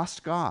 to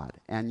trust God.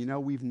 And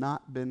we've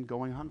not been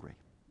going hungry.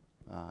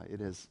 It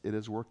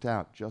has worked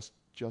out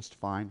just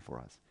fine for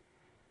us.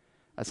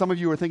 Some of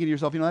you are thinking to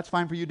yourself, that's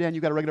fine for you, Dan,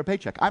 you got a regular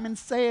paycheck. I'm in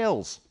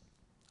sales.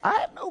 I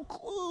have no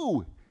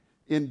clue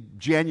in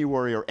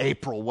January or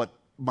April what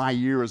my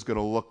year is going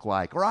to look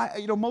like. Or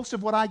most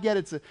of what I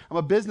get, I'm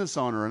a business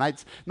owner, and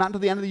it's not until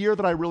the end of the year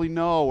that I really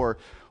know,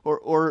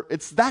 or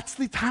that's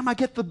the time I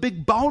get the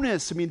big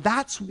bonus.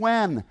 That's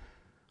when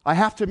I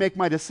have to make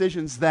my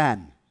decisions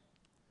then.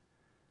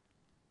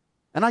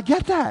 And I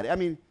get that.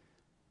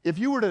 If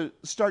you were to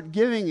start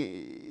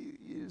giving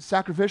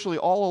sacrificially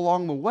all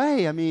along the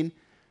way,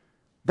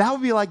 that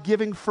would be like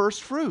giving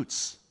first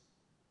fruits.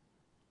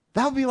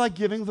 That would be like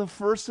giving the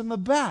first and the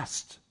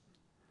best.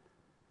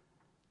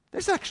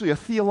 There's actually a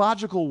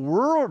theological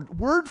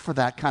word for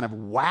that kind of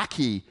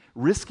wacky,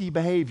 risky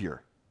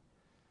behavior.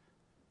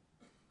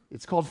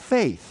 It's called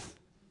faith.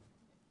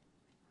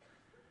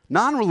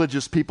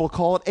 Non-religious people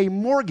call it a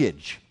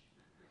mortgage.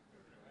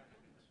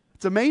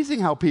 It's amazing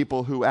how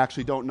people who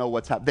actually don't know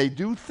what's happening, they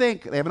do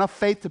think they have enough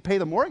faith to pay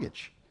the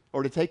mortgage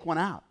or to take one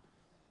out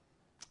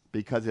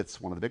because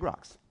it's one of the big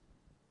rocks.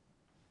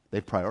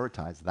 They've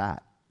prioritized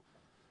that.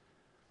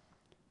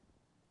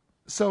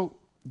 So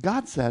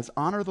God says,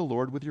 honor the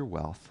Lord with your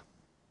wealth.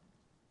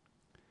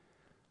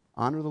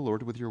 Honor the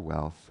Lord with your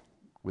wealth,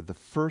 with the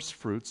first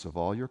fruits of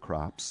all your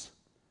crops,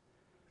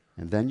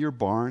 and then your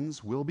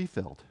barns will be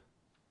filled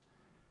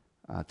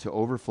to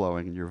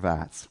overflowing, and your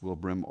vats will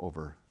brim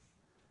over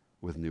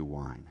with new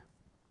wine.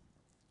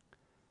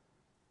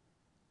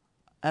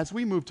 As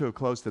we move to a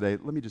close today,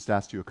 let me just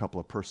ask you a couple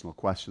of personal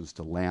questions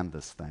to land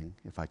this thing,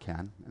 if I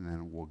can, and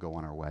then we'll go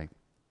on our way.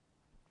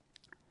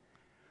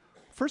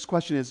 First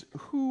question is,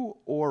 who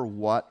or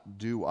what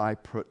do I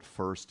put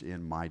first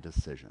in my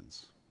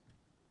decisions?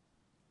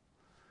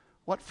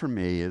 What for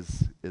me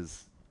is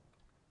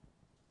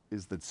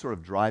the sort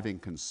of driving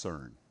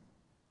concern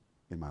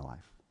in my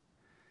life?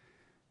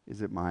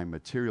 Is it my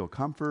material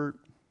comfort?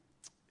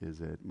 Is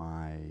it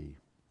my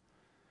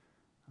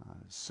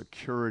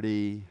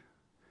security?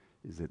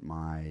 Is it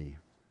my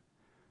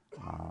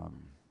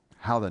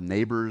how the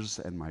neighbors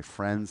and my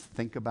friends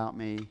think about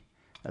me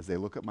as they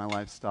look at my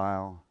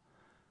lifestyle?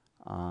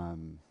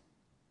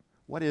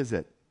 What is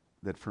it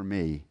that for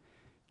me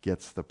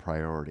gets the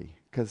priority?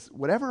 Because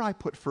whatever I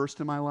put first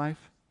in my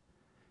life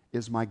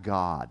is my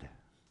God.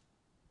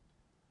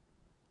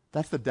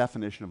 That's the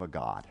definition of a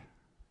God.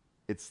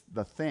 It's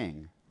the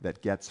thing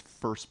that gets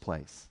first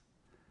place.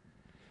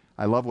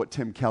 I love what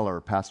Tim Keller,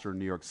 pastor in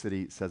New York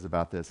City, says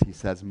about this. He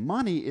says,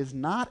 money is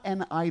not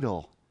an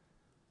idol.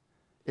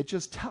 It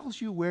just tells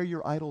you where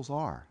your idols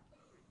are.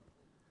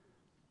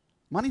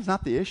 Money's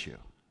not the issue.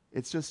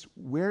 It's just,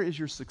 where is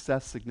your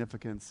success,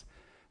 significance,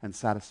 and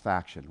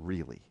satisfaction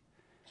really?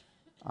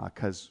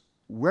 Because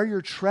where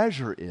your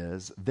treasure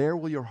is, there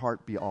will your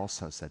heart be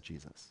also, said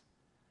Jesus.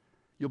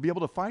 You'll be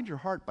able to find your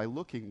heart by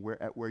looking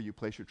at where you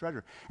place your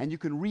treasure. And you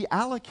can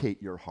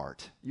reallocate your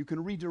heart. You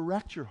can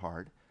redirect your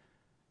heart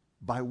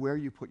by where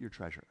you put your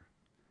treasure,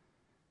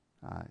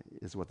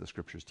 is what the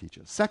scriptures teach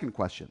us. Second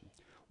question,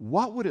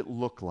 what would it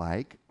look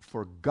like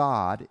for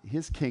God,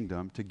 his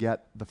kingdom, to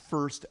get the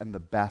first and the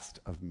best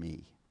of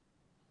me?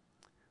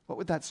 What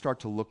would that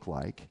start to look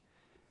like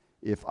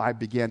if I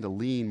began to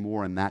lean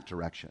more in that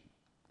direction?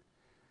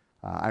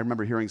 I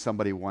remember hearing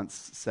somebody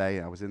once say,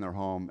 I was in their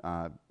home,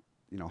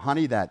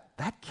 honey,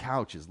 that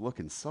couch is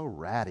looking so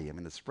ratty. I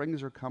mean, the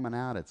springs are coming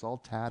out. It's all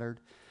tattered.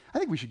 I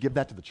think we should give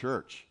that to the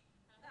church.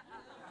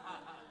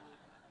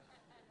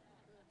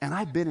 And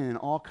I've been in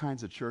all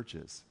kinds of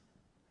churches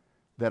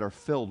that are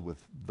filled with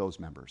those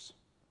members.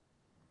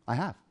 I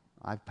have.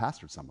 I've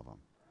pastored some of them.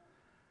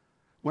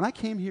 When I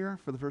came here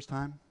for the first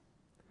time,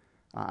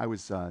 I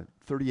was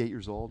 38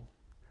 years old.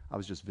 I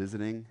was just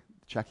visiting,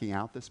 checking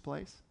out this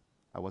place.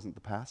 I wasn't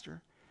the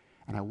pastor.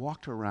 And I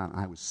walked around, and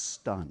I was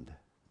stunned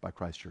by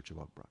Christ Church of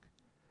Oak Brook.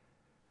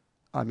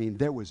 I mean,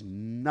 there was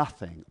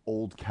nothing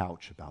old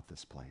couch about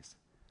this place.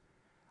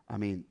 I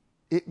mean,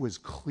 it was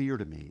clear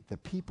to me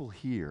that people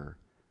here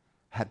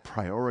had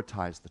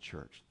prioritized the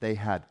church. They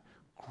had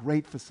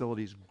great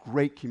facilities,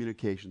 great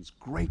communications,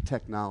 great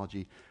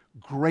technology,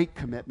 great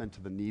commitment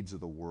to the needs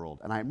of the world.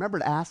 And I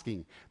remembered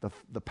asking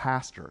the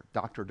pastor,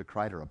 Dr.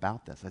 DeKreider,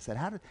 about this. I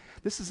said,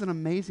 this is an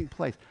amazing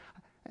place.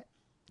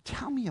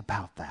 Tell me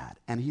about that.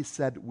 And he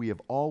said, we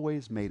have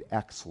always made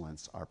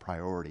excellence our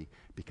priority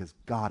because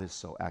God is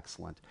so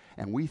excellent.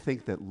 And we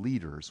think that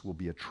leaders will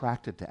be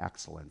attracted to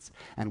excellence.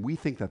 And we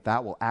think that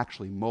that will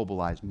actually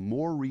mobilize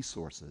more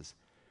resources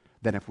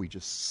than if we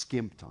just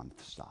skimped on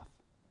stuff.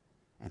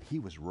 And he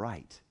was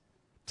right.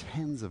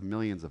 Tens of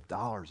millions of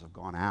dollars have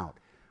gone out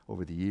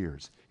over the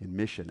years in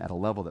mission at a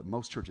level that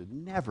most churches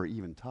never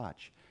even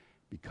touch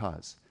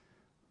because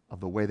of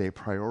the way they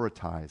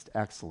prioritized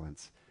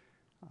excellence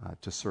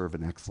to serve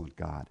an excellent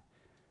God.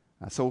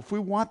 So if we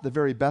want the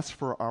very best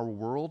for our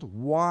world,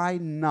 why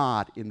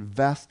not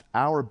invest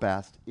our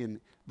best in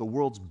the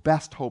world's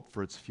best hope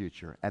for its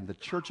future? And the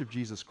Church of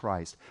Jesus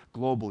Christ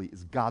globally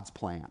is God's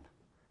plan.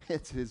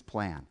 It's his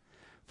plan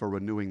for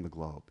renewing the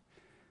globe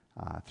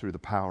through the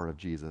power of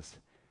Jesus.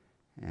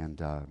 And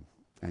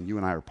you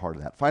and I are part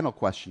of that. Final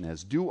question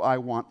is, do I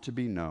want to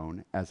be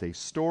known as a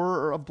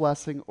storer of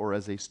blessing or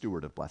as a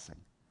steward of blessing?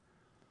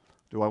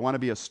 Do I want to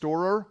be a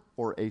storer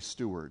or a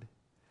steward?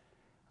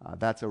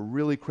 That's a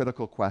really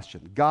critical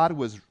question. God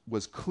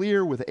was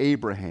clear with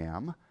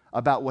Abraham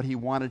about what he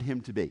wanted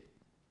him to be,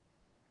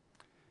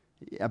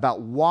 about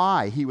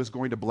why he was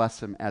going to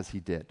bless him as he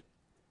did.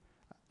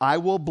 I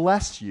will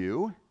bless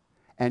you,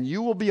 and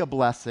you will be a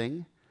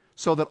blessing,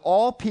 so that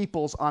all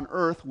peoples on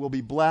earth will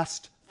be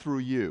blessed through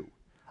you.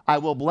 I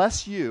will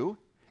bless you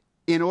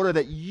in order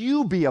that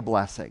you be a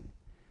blessing.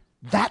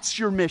 That's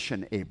your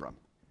mission, Abram.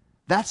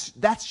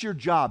 That's your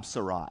job,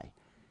 Sarai,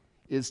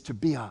 is to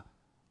be a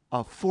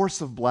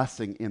force of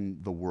blessing in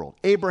the world.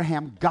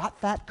 Abraham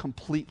got that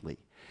completely.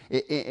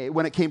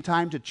 When it came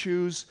time to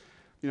choose,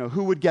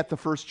 who would get the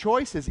first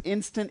choice, his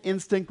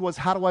instinct was,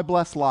 how do I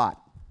bless Lot?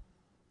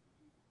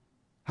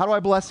 How do I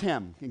bless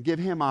him and give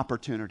him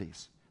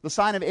opportunities? The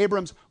sign of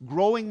Abram's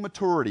growing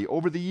maturity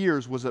over the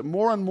years was that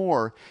more and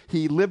more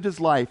he lived his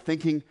life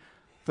thinking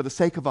for the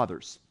sake of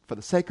others, for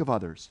the sake of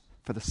others,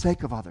 for the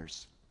sake of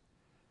others,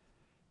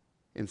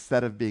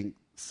 instead of being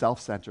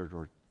self-centered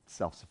or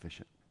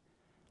self-sufficient.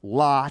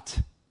 Lot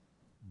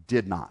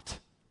did not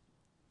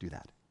do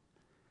that.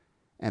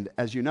 And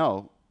as you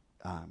know,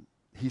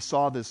 he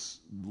saw this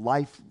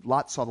life,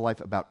 Lot saw the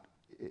life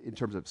in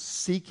terms of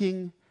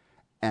seeking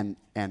and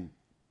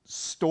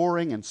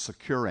storing and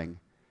securing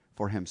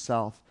for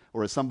himself,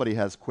 or as somebody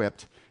has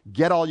quipped,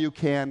 get all you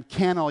can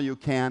all you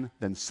can,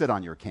 then sit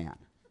on your can.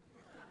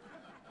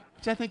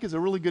 Which I think is a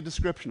really good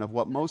description of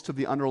what most of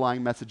the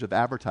underlying message of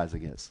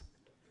advertising is.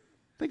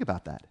 Think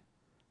about that.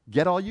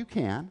 Get all you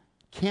can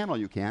all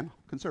you can,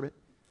 conserve it,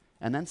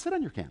 and then sit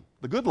on your can.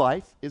 The good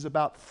life is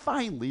about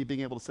finally being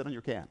able to sit on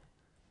your can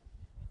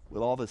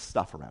with all this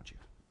stuff around you.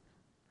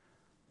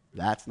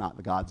 That's not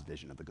the God's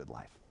vision of the good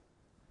life.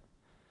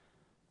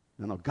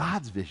 No,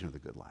 God's vision of the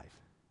good life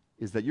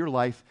is that your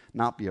life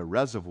not be a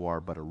reservoir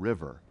but a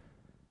river,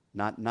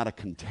 not a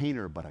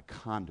container but a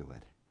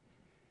conduit.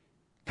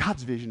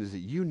 God's vision is that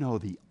you know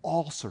the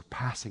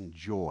all-surpassing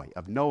joy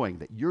of knowing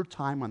that your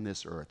time on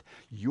this earth,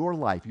 your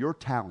life, your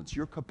talents,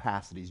 your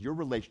capacities, your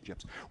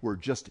relationships were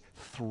just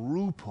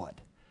throughput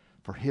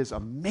for his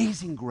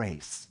amazing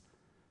grace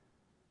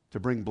to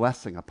bring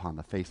blessing upon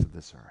the face of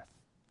this earth.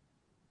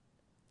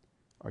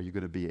 Are you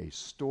going to be a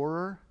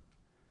storer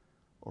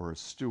or a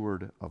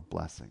steward of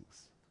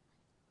blessings?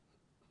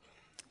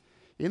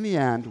 In the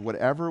end,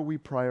 whatever we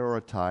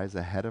prioritize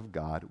ahead of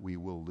God, we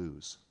will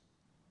lose.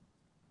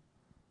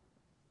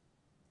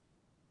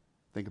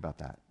 Think about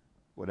that.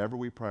 Whatever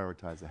we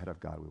prioritize ahead of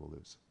God, we will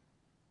lose.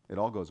 It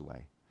all goes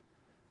away.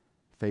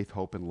 Faith,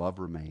 hope, and love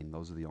remain.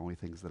 Those are the only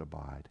things that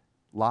abide.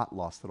 Lot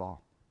lost it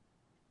all.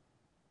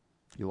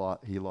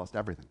 He lost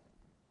everything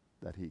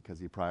because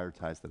he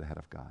prioritized it ahead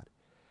of God.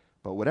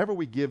 But whatever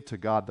we give to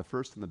God the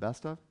first and the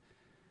best of,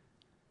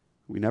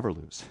 we never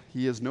lose.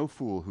 He is no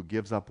fool who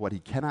gives up what he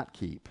cannot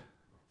keep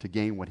to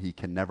gain what he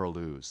can never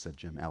lose, said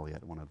Jim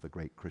Elliot, one of the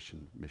great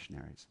Christian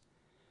missionaries.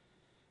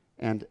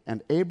 And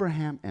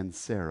Abraham and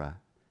Sarah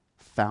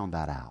found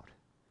that out.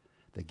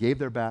 They gave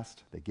their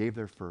best, they gave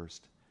their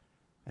first,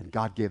 and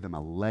God gave them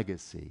a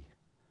legacy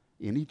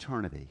in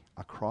eternity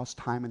across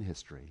time and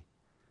history.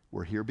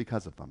 We're here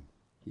because of them,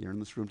 here in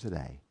this room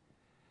today.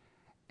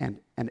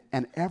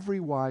 And every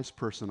wise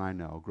person I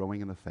know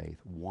growing in the faith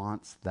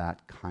wants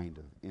that kind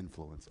of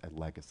influence and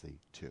legacy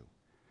too,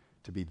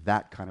 to be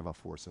that kind of a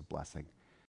force of blessing